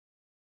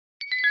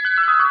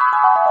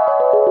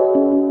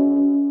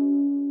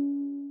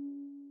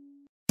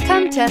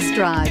test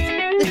drive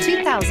the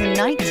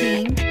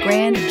 2019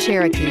 Grand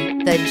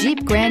Cherokee. The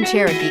Jeep Grand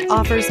Cherokee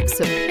offers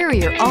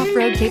superior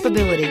off-road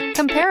capability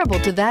comparable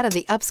to that of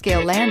the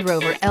upscale Land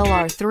Rover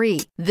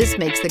LR3. This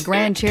makes the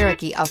Grand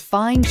Cherokee a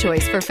fine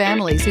choice for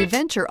families who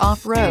venture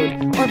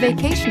off-road or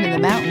vacation in the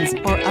mountains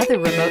or other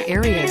remote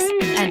areas,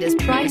 and is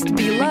priced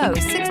below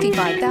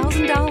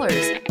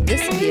 $65,000.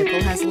 This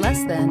vehicle has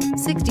less than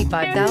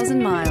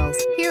 65,000 miles.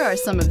 Here are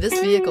some of this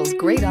vehicle's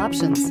great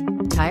options: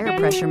 tire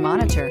pressure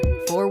monitor,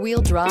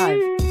 four-wheel drive,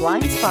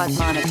 blind spot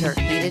monitor,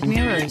 heated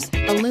mirrors,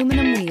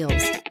 aluminum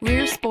wheels,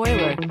 rear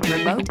spoiler,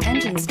 remote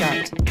engine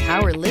start,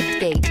 power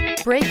lift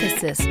gate, brake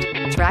assist,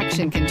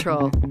 traction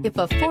control. If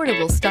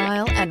affordable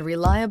style and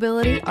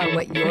reliability are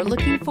what you're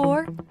looking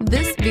for,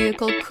 this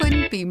vehicle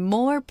couldn't be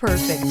more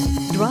perfect.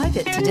 Drive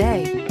it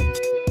today.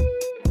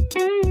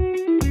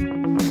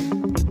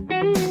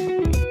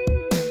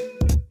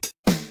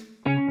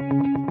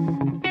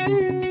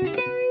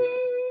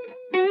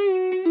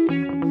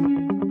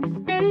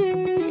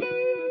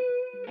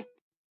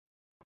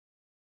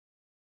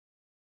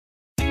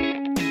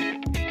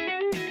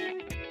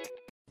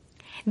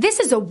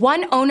 This is a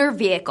one-owner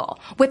vehicle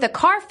with a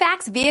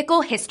Carfax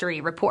Vehicle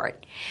History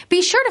Report.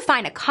 Be sure to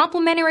find a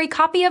complimentary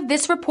copy of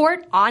this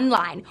report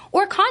online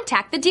or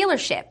contact the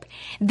dealership.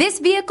 This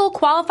vehicle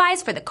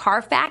qualifies for the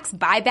Carfax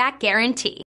Buyback Guarantee.